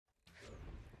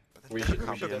We should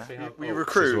definitely have we ults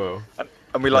recruit, as well.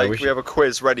 and we we have a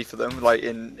quiz ready for them, like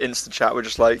in instant chat. We're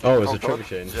just like, oh, it's a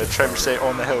trebuchet. Yeah, trebuchet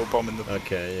on the hill, bombing the.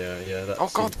 Okay, yeah. That's oh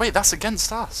god, wait, that's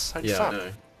against us. Holy yeah, fuck. I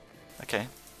know. Okay.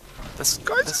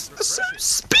 guys, that's so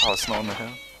speed. Oh, it's not on the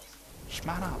hill. Just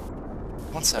man up.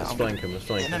 One sec. Let's flank him. Let's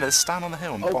flank him. No, let's stand on the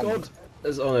hill and Oh bomb god. them.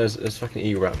 There's fucking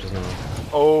eagle raptors now.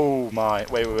 Oh my.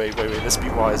 Wait. Let's be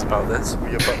wise about this.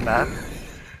 We are but man.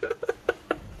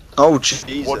 Oh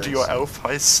Jesus. What do your elf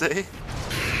eyes say?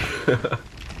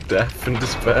 Death and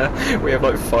despair. We have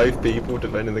like 5 people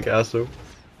defending the castle.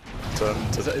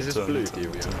 Is this blue?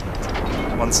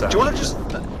 One sec. Do you want to just,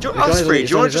 us three,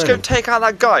 do you want to just go take out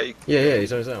that guy? Yeah,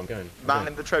 he's on his own. I'm going. Man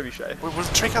in the trebuchet. We'll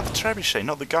take out the trebuchet,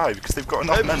 not the guy, because they've got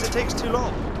enough No, men. because it takes too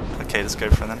long. Okay, let's go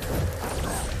for it then.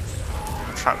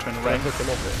 I'm trapped in the ring. Hook him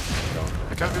off it.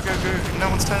 Go. No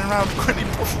one's turning around. Quickly,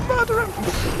 murder him.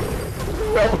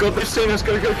 Oh god, they've seen us.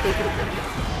 Go.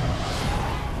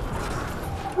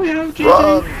 We have GG.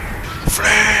 Run.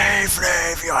 Flee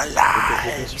for your We life.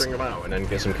 can string them out and then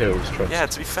get some kills. Trust. Yeah,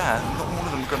 to be fair, not all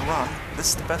of them are going to run. This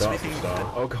is the best we can do.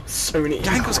 Oh god, so many.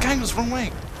 Gangles, wrong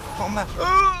way. Bottom left.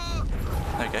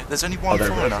 Okay, there's only one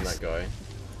following us. That guy.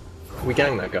 We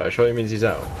gang that guy. Surely it means he's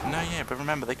out. No, yeah, but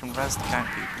remember they can res the gang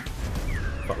people.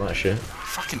 Fuck that shit.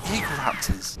 Fucking eagle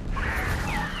raptors.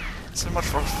 So much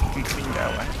for a fucking clean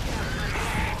getaway.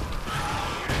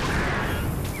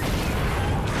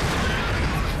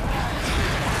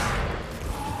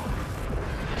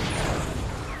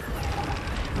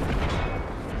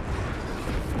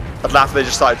 I'd laugh if they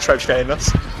just started trebucheting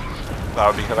us. That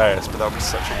would be hilarious, but that would be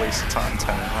such a waste of time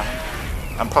turning around.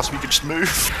 And plus we could just move.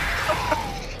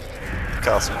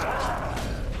 Castle.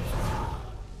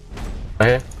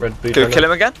 Okay, red blue. Go kill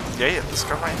him again? Yeah, let's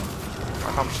go right in.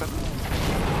 100%.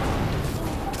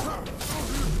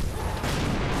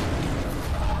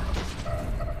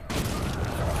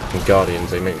 And Guardians,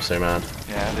 they make me so mad.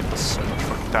 Yeah, they put so much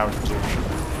fucking damage absorption.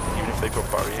 Even if they've got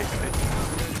Barry HP.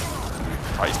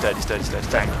 Oh, he's dead.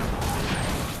 Dang.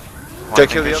 Go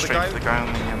kill the other guy? The guy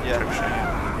on the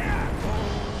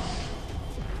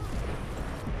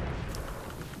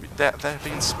they're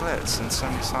being split in so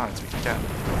many sides we can get.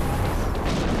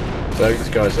 So this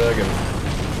guy's Zergan.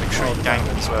 Make sure you gang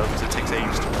them as well, because it takes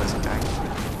ages to res a gang.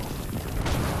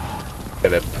 Yeah,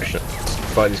 they're pushing it.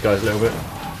 Fight these guys a little bit.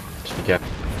 Just be careful.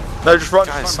 No, just run.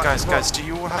 Guys, do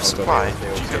you all have supply?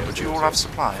 Do you all have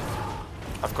supply?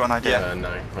 I've got an idea. No,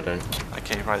 I don't.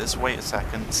 Okay, right, let's wait a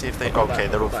second, see if they... Okay,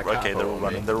 they're all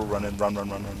running, run.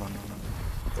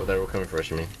 Well, they're all coming for us,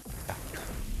 you mean?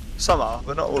 Some are,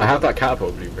 but not all. I have that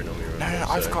catapult blueprint on me. No,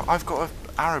 I've got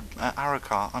a arrow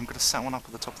cart. I'm gonna set one up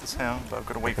at the top of this hill, but I've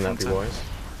got to wait for them to. Can that be wise?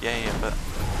 Yeah, but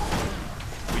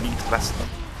we need less of them.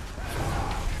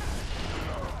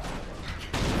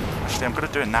 Actually, I'm gonna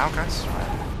do it now, guys.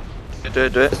 Do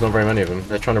it. There's not very many of them.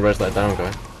 They're trying to res that down,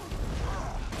 guy.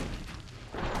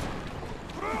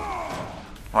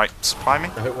 Right, supply me.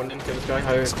 I hope one didn't kill this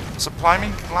guy. Supply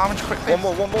me, Lahmage, quickly. One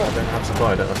more. I don't have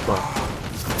supply. Fuck.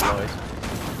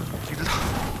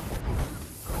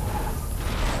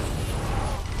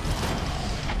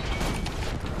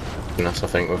 Enough, I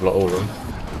think, we've got all of them.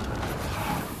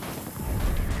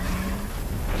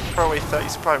 Throw away 30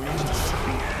 supply. We need to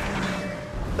fucking.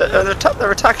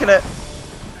 They're attacking it.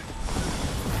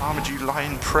 Lahmage, you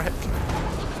lying prick.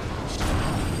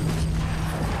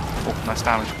 Oh, nice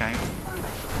damage, gang.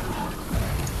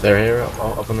 They're here,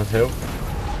 up on the hill.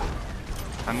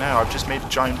 I know, I've just made a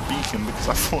giant beacon because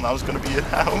I thought that was going to be a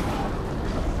hell.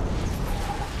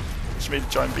 Just made a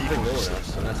giant beacon.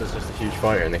 Unless it's just a huge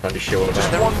fire and they can't just shield them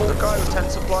Just out. one more guy with 10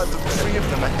 supply. 3 of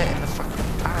them are hitting the fucking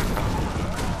paragon.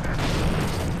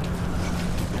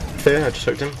 Fear, I just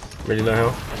hooked him. Really low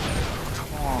health.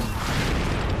 Come on.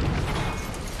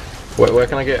 Where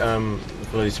can I get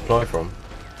bloody supply from?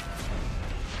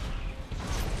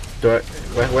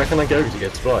 Where can I go to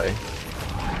get supply?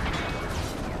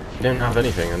 You don't have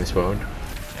anything in this world.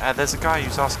 Yeah, there's a guy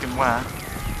who's asking where.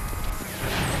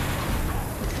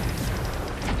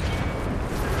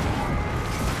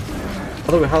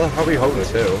 How are we holding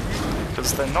this hill?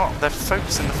 Because they're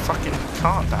focusing the fucking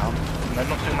cart down. And they're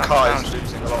not doing that Car much is damage.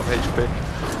 losing a lot of HP.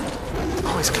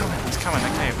 Oh, he's coming.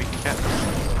 Okay, we can get them.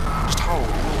 Just hold.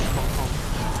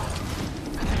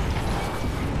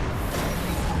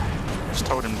 Just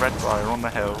holding Redbriar on the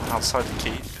hill, outside the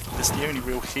keep. This is the only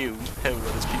real hill where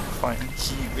there's people fighting.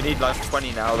 We need like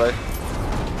 20 now though.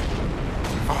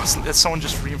 Oh, there's someone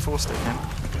just reinforced it again.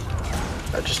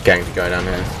 I just ganged the guy down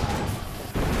here.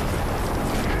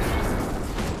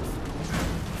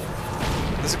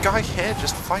 There's a guy here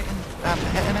just fighting,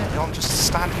 hitting it. I'm just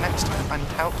standing next to him. I need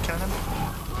help killing him.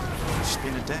 He's just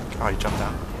being a dick. Oh, he jumped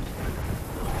down.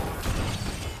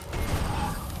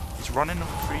 just running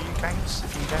for you, Gangles,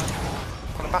 if you can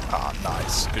get on the back. Ah,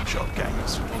 nice. Good job,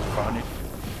 Gangles.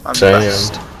 I'm So,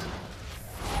 best.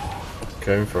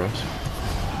 Going for us.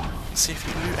 See if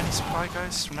you loot any supply,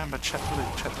 guys. Remember, check the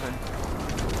loot, check the loot.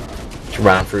 Just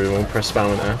ran through them all, press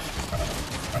spam and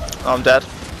F. I'm dead.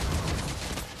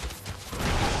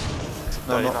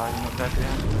 No, I'm you're not. not dead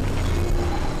yet.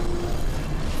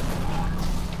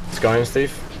 Gangles the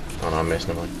Thief? Oh no, I missed,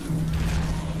 never mind.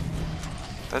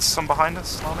 There's some behind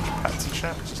us, Lahmage, pets and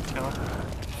shit. Just kill them.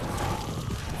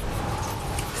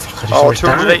 Fuck, I just Oh, saw his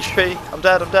 200 damage. HP. I'm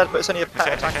dead, but it's only a pet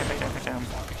Okay, attack. okay, I'm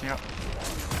picking you up.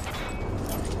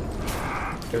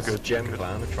 There's a gem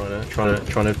clan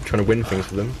trying to win things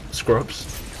for them. Scrubs.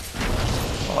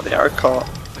 Oh, the arrow cart.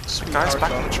 The guy's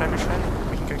back on the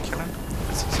trebuchet. We can go kill him.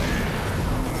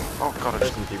 Oh god, I There's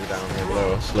just... some people down here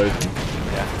below us, loads of them.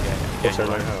 Yeah, Also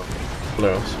low health.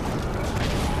 Below us.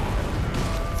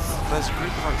 There's a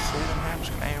group of like 3 of them here. I'm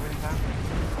just gonna AoE them down.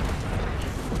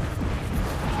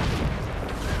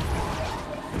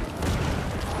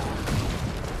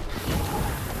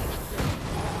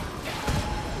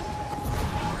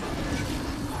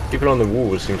 People on the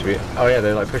walls seem to be. Oh yeah,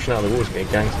 they're like pushing out of the walls and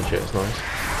getting ganks and shit. It's nice.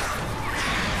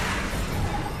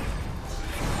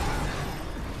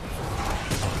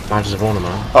 Badges of Honor,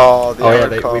 man. Oh, the Oh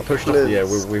arrow yeah, cart. we pushed off. Yeah,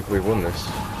 we've won this.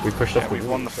 We pushed off the We've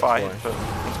walls, won the that's fight, why. but I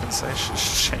was gonna say,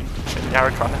 shame the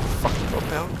arrow cart never fucking got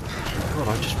built. God,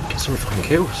 I just get some fucking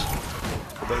kills.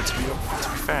 Although to be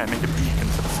fair, it made a beacon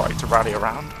for the fight to rally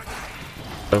around.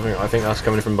 I think that's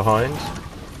coming from behind.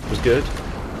 It was good. I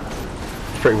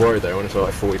was pretty worried though when I saw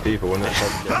like 40 people when that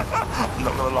happened. I'm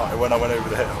not gonna lie, when I went over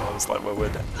the hill, I was like, well, we're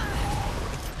dead.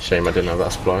 Shame I didn't have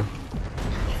that supply.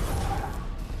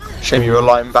 Shame you were a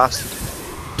lying bastard.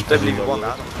 Don't believe you won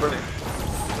that. That's brilliant.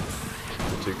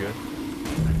 Too good.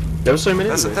 There were so many.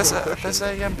 There's of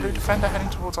a them. blue defender heading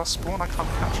towards our spawn. I can't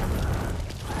catch him.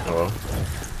 Oh well.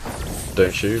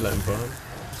 Don't shoot, let him burn.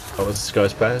 Oh, what's this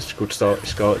guy's best? It's called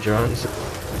Scarlet Johansson.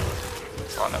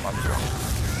 Oh, no, might be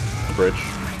gone. Bridge.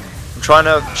 I'm trying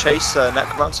to chase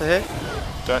Necromancer here.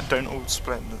 Don't all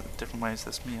split in different ways.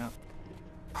 There's me up.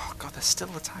 Oh god, they're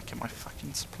still attacking my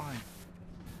fucking supply.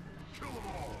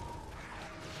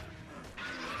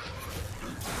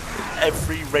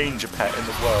 Every ranger pet in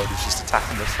the world is just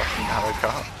attacking this fucking arrow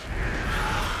cart.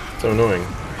 So annoying.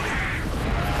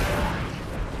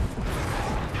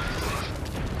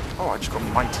 Oh, I just got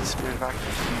mighty spirit of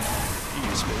activation. You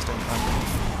use spears, don't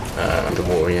you?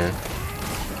 Underwater, yeah.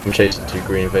 I'm chasing 2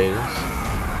 green invaders.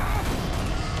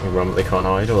 They run but they can't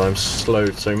hide, although I'm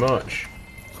slowed so much.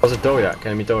 There's a Dolyak,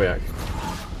 enemy Dolyak.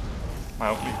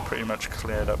 Well, we pretty much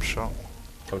cleared up shot.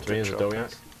 Come to me, there's a job,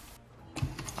 Dolyak.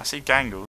 I see Gangles.